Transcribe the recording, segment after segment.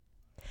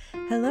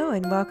Hello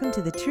and welcome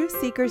to the Truth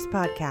Seekers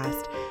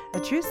podcast. A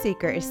truth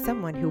seeker is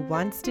someone who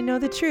wants to know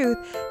the truth.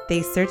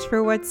 They search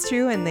for what's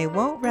true and they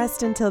won't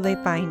rest until they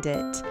find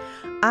it.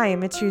 I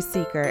am a truth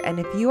seeker, and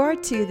if you are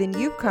too, then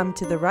you've come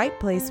to the right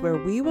place where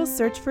we will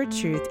search for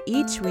truth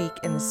each week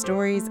in the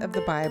stories of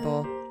the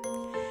Bible.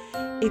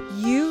 If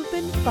you've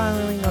been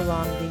following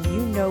along, then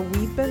you know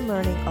we've been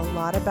learning a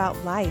lot about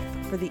life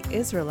for the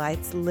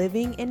Israelites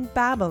living in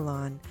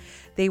Babylon.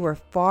 They were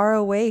far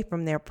away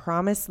from their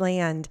promised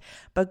land,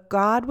 but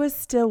God was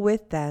still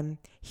with them.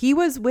 He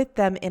was with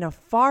them in a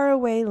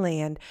faraway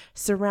land,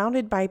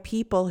 surrounded by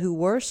people who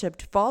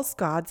worshipped false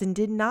gods and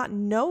did not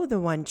know the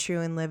one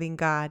true and living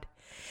God.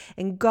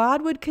 And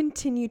God would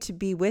continue to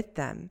be with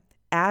them,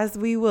 as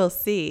we will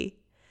see.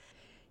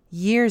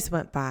 Years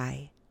went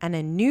by, and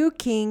a new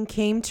king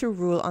came to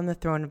rule on the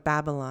throne of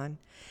Babylon.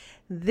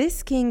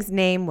 This king's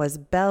name was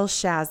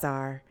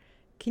Belshazzar.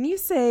 Can you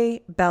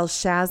say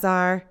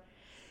Belshazzar?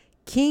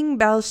 King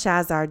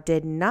Belshazzar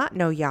did not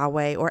know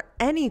Yahweh or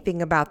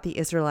anything about the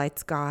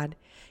Israelites' God.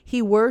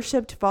 He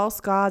worshipped false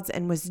gods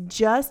and was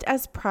just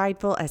as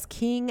prideful as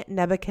King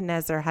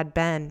Nebuchadnezzar had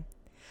been.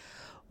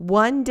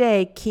 One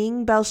day,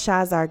 King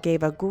Belshazzar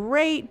gave a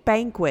great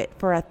banquet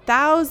for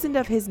 1,000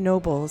 of his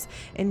nobles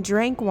and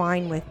drank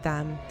wine with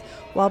them.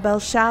 While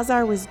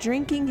Belshazzar was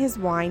drinking his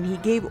wine, he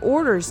gave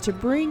orders to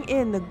bring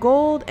in the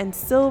gold and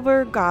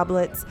silver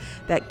goblets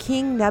that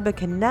King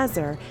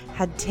Nebuchadnezzar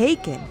had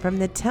taken from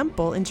the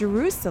temple in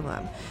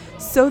Jerusalem,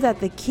 so that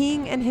the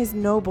king and his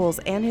nobles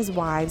and his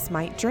wives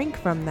might drink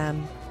from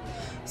them.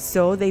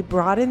 So they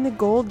brought in the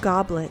gold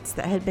goblets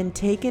that had been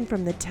taken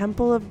from the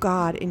temple of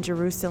God in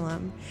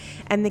Jerusalem,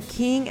 and the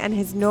king and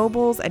his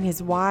nobles and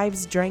his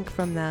wives drank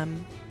from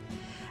them.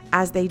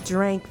 As they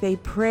drank, they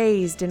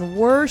praised and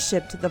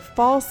worshipped the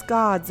false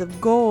gods of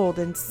gold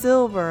and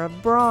silver,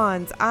 of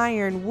bronze,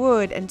 iron,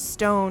 wood, and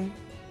stone.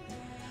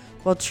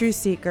 Well, truth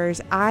seekers,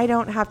 I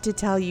don't have to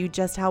tell you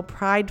just how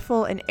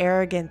prideful and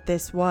arrogant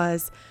this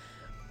was.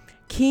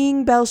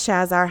 King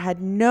Belshazzar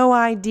had no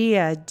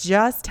idea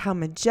just how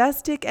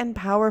majestic and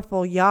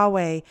powerful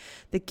Yahweh,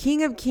 the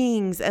King of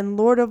Kings and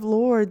Lord of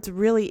Lords,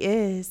 really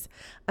is,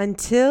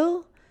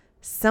 until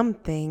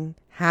something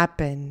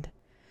happened.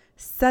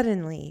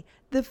 Suddenly,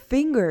 the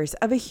fingers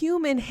of a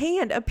human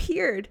hand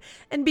appeared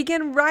and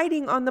began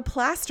writing on the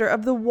plaster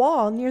of the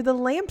wall near the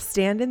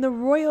lampstand in the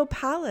royal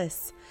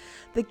palace.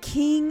 The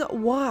king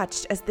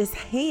watched as this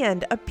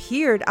hand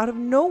appeared out of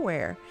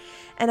nowhere,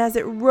 and as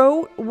it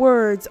wrote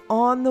words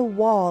on the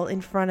wall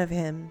in front of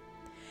him.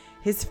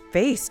 His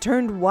face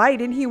turned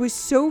white, and he was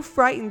so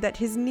frightened that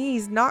his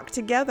knees knocked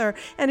together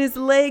and his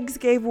legs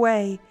gave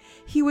way.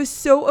 He was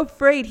so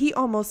afraid he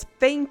almost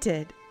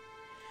fainted.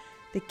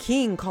 The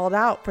king called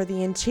out for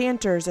the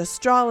enchanters,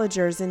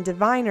 astrologers, and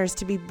diviners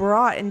to be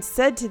brought and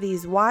said to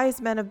these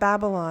wise men of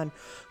Babylon,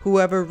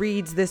 "Whoever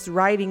reads this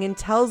writing and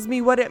tells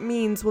me what it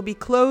means will be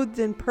clothed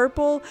in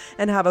purple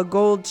and have a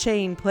gold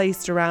chain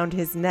placed around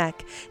his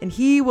neck, and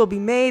he will be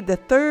made the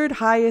third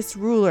highest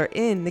ruler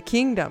in the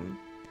kingdom."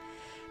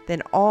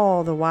 Then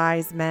all the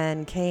wise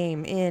men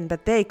came in,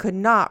 but they could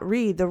not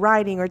read the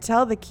writing or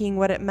tell the king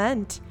what it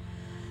meant.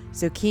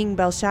 So King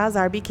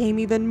Belshazzar became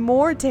even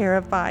more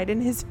terrified,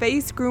 and his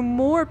face grew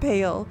more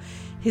pale.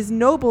 His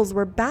nobles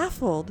were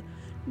baffled.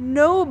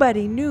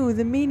 Nobody knew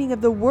the meaning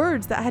of the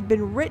words that had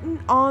been written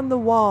on the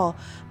wall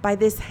by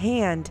this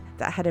hand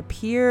that had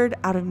appeared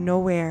out of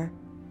nowhere.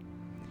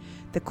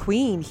 The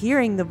queen,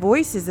 hearing the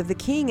voices of the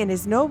king and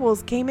his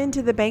nobles, came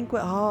into the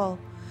banquet hall.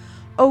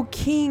 "O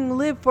king,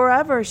 live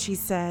forever," she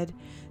said.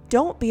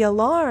 "Don't be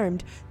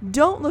alarmed.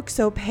 Don't look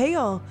so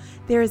pale.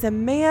 There is a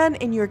man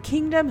in your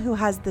kingdom who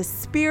has the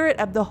spirit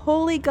of the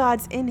holy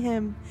gods in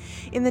him.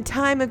 In the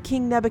time of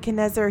King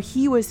Nebuchadnezzar,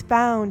 he was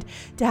found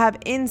to have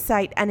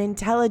insight and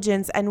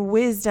intelligence and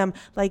wisdom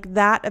like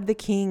that of the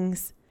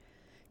kings.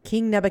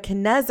 King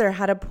Nebuchadnezzar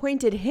had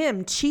appointed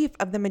him chief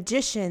of the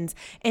magicians,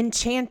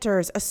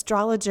 enchanters,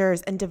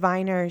 astrologers, and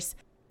diviners."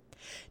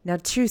 Now,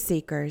 truth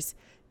seekers,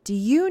 do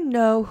you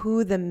know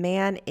who the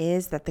man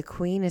is that the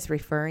queen is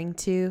referring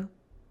to?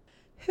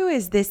 Who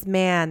is this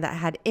man that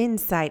had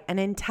insight and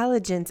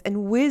intelligence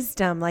and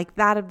wisdom like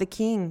that of the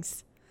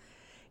kings?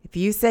 If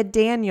you said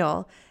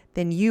Daniel,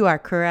 then you are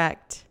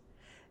correct.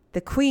 The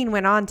queen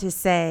went on to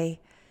say,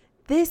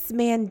 "This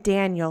man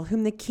Daniel,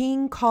 whom the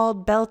king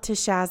called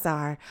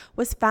Belteshazzar,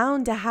 was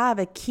found to have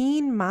a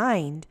keen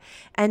mind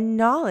and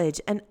knowledge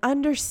and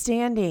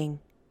understanding.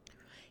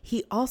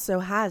 He also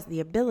has the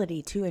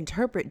ability to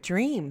interpret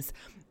dreams,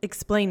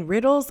 explain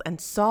riddles,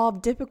 and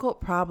solve difficult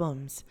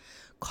problems.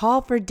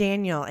 Call for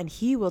Daniel, and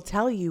he will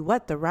tell you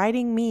what the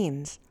writing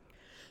means."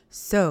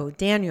 So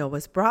Daniel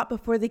was brought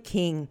before the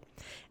king,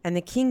 and the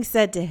king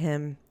said to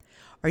him,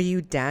 "Are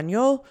you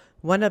Daniel,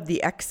 one of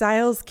the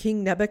exiles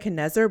King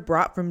Nebuchadnezzar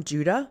brought from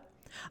Judah?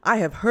 I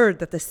have heard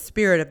that the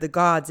spirit of the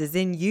gods is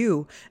in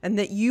you, and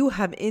that you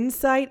have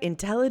insight,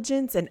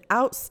 intelligence, and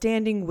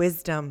outstanding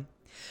wisdom.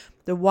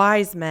 The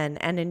wise men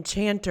and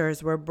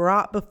enchanters were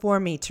brought before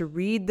me to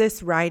read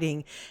this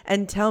writing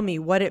and tell me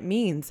what it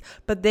means,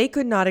 but they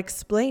could not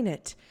explain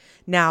it.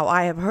 Now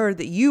I have heard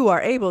that you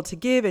are able to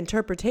give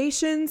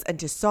interpretations and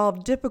to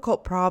solve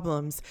difficult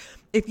problems.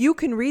 If you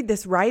can read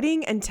this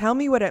writing and tell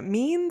me what it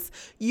means,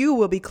 you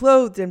will be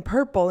clothed in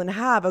purple and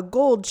have a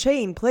gold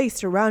chain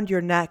placed around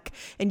your neck,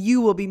 and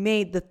you will be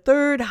made the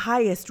third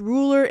highest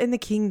ruler in the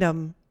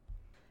kingdom."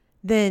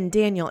 Then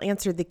Daniel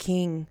answered the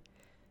king,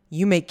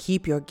 "You may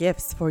keep your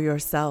gifts for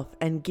yourself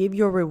and give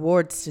your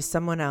rewards to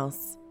someone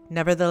else.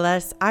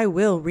 Nevertheless, I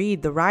will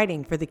read the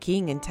writing for the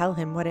king and tell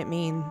him what it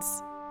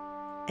means."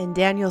 And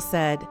Daniel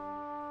said,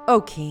 "O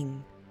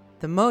king,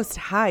 the Most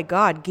High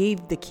God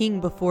gave the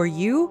king before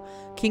you,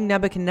 King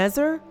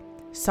Nebuchadnezzar,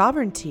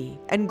 sovereignty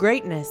and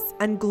greatness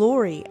and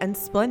glory and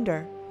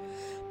splendor.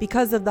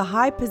 Because of the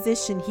high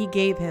position he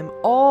gave him,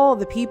 all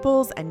the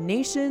peoples and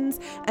nations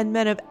and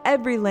men of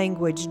every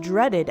language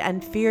dreaded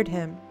and feared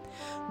him.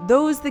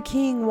 Those the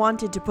king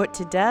wanted to put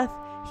to death,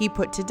 he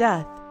put to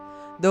death.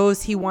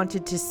 Those he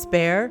wanted to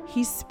spare,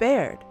 he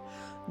spared.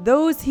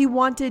 Those he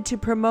wanted to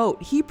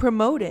promote, he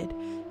promoted.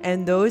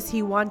 And those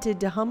he wanted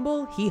to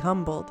humble, he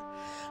humbled.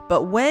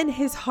 But when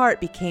his heart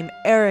became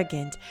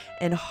arrogant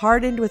and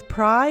hardened with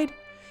pride,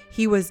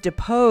 he was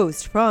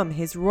deposed from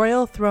his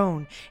royal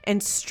throne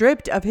and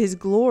stripped of his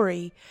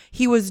glory.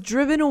 He was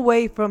driven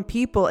away from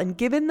people and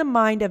given the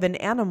mind of an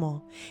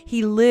animal.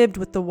 He lived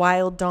with the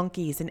wild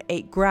donkeys and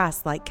ate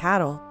grass like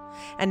cattle.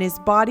 And his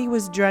body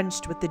was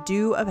drenched with the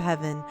dew of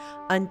heaven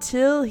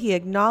until he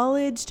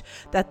acknowledged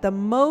that the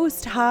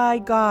Most High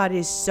God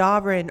is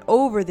sovereign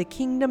over the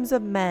kingdoms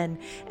of men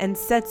and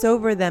sets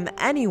over them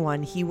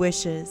anyone he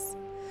wishes.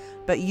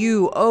 But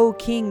you, O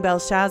King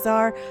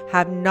Belshazzar,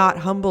 have not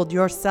humbled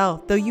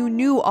yourself, though you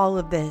knew all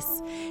of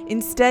this.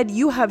 Instead,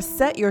 you have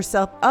set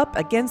yourself up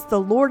against the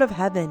Lord of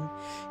heaven.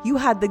 You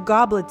had the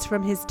goblets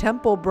from his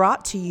temple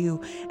brought to you,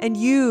 and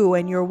you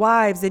and your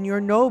wives and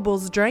your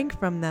nobles drank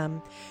from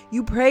them.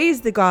 You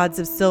praised the gods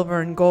of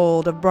silver and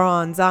gold, of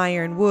bronze,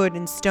 iron, wood,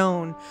 and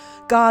stone,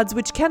 gods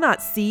which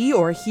cannot see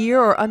or hear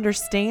or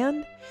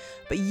understand.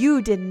 But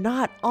you did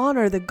not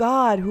honor the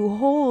God who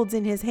holds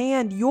in his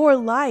hand your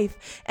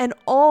life and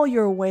all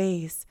your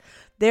ways.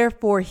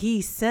 Therefore he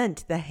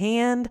sent the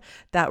hand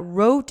that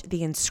wrote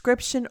the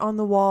inscription on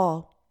the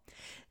wall.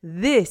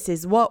 This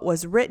is what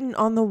was written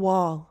on the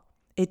wall.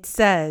 It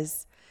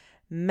says,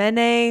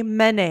 Mene,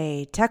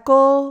 Mene,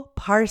 Tekel,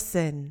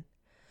 Parsin.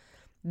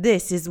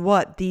 This is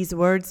what these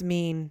words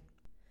mean.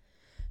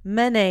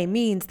 Mene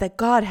means that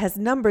God has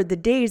numbered the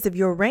days of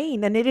your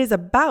reign and it is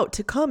about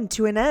to come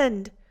to an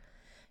end.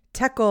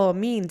 Tekel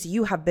means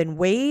you have been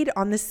weighed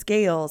on the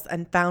scales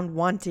and found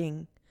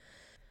wanting.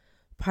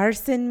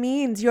 Parsin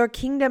means your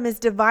kingdom is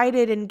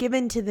divided and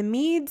given to the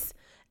Medes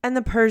and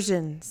the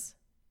Persians.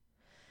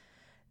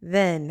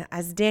 Then,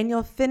 as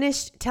Daniel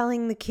finished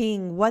telling the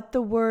king what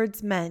the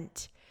words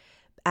meant,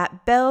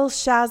 at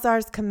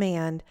Belshazzar's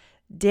command,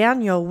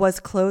 Daniel was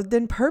clothed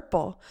in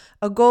purple.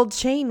 A gold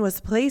chain was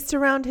placed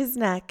around his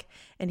neck,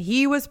 and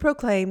he was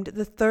proclaimed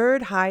the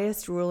third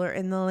highest ruler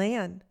in the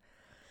land.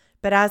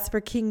 But as for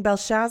King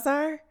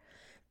Belshazzar,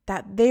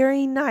 that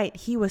very night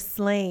he was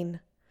slain.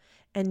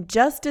 And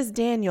just as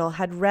Daniel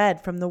had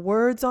read from the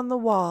words on the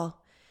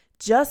wall,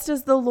 just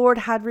as the Lord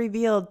had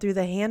revealed through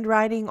the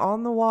handwriting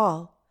on the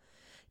wall,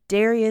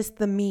 Darius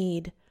the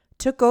Mede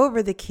took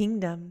over the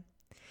kingdom.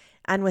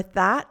 And with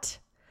that,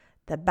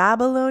 the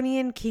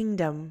Babylonian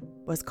kingdom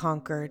was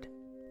conquered.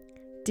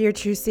 Dear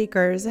True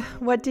Seekers,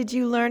 what did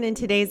you learn in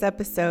today's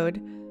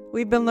episode?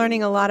 We've been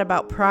learning a lot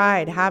about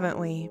pride, haven't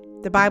we?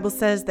 The Bible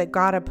says that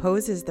God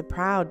opposes the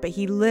proud, but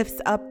he lifts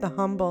up the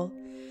humble.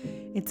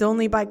 It's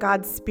only by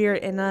God's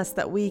Spirit in us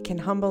that we can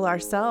humble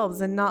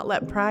ourselves and not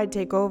let pride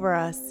take over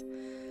us.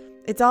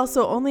 It's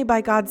also only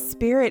by God's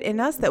Spirit in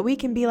us that we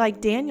can be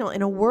like Daniel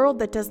in a world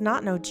that does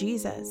not know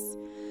Jesus.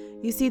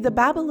 You see, the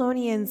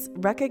Babylonians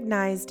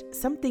recognized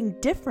something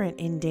different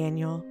in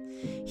Daniel.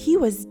 He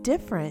was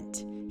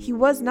different. He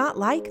was not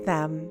like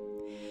them.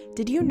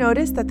 Did you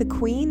notice that the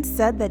queen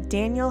said that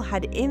Daniel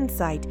had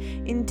insight,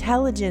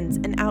 intelligence,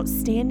 and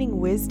outstanding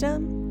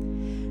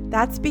wisdom?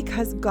 That's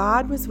because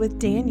God was with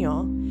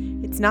Daniel.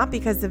 It's not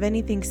because of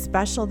anything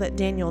special that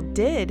Daniel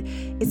did.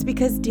 It's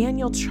because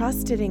Daniel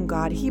trusted in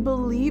God. He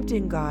believed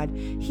in God.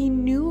 He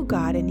knew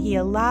God, and he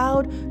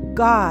allowed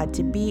God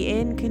to be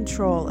in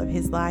control of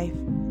his life.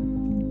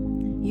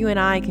 You and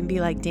I can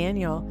be like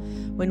Daniel.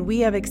 When we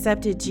have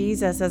accepted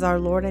Jesus as our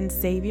Lord and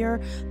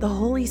Savior, the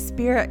Holy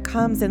Spirit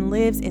comes and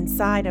lives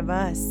inside of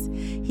us.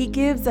 He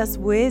gives us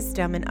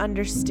wisdom and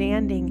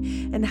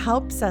understanding and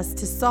helps us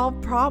to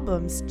solve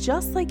problems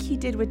just like he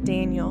did with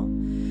Daniel.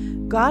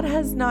 God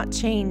has not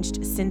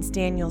changed since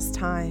Daniel's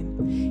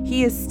time.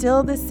 He is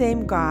still the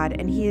same God,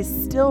 and he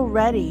is still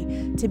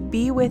ready to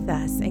be with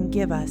us and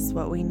give us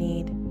what we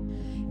need.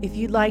 If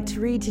you'd like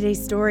to read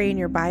today's story in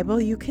your Bible,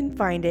 you can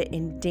find it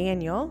in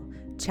Daniel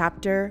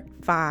chapter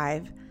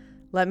 5.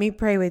 Let me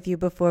pray with you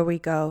before we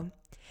go.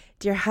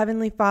 Dear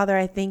Heavenly Father,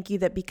 I thank you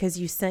that because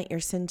you sent your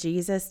son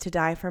Jesus to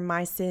die for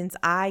my sins,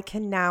 I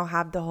can now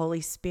have the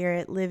Holy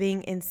Spirit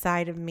living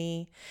inside of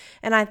me.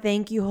 And I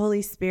thank you,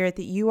 Holy Spirit,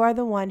 that you are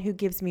the one who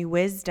gives me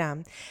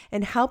wisdom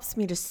and helps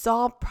me to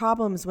solve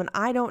problems when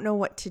I don't know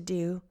what to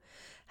do.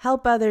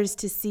 Help others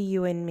to see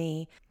you in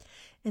me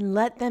and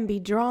let them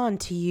be drawn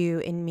to you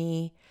in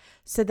me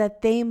so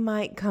that they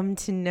might come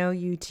to know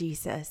you,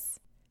 Jesus,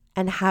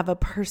 and have a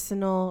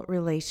personal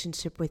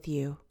relationship with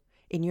you.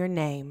 In your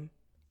name.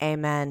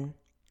 Amen.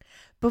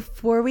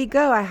 Before we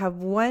go, I have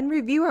one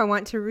review I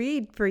want to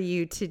read for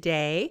you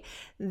today.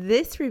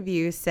 This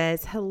review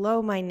says,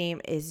 "Hello, my name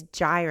is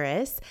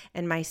Jairus,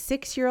 and my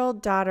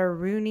 6-year-old daughter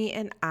Rooney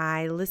and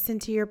I listen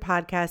to your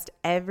podcast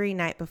every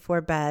night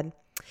before bed.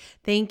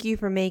 Thank you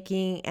for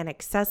making an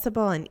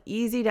accessible and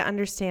easy to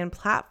understand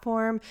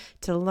platform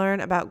to learn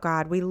about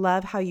God. We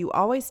love how you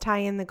always tie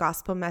in the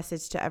gospel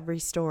message to every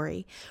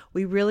story.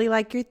 We really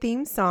like your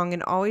theme song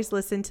and always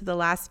listen to the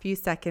last few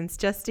seconds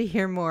just to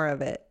hear more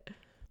of it."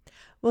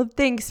 Well,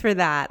 thanks for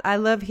that. I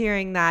love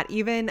hearing that.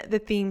 Even the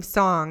theme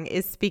song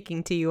is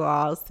speaking to you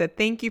all. So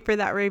thank you for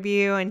that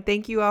review, and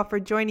thank you all for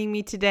joining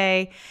me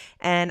today.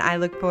 And I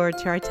look forward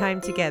to our time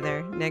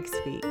together next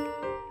week.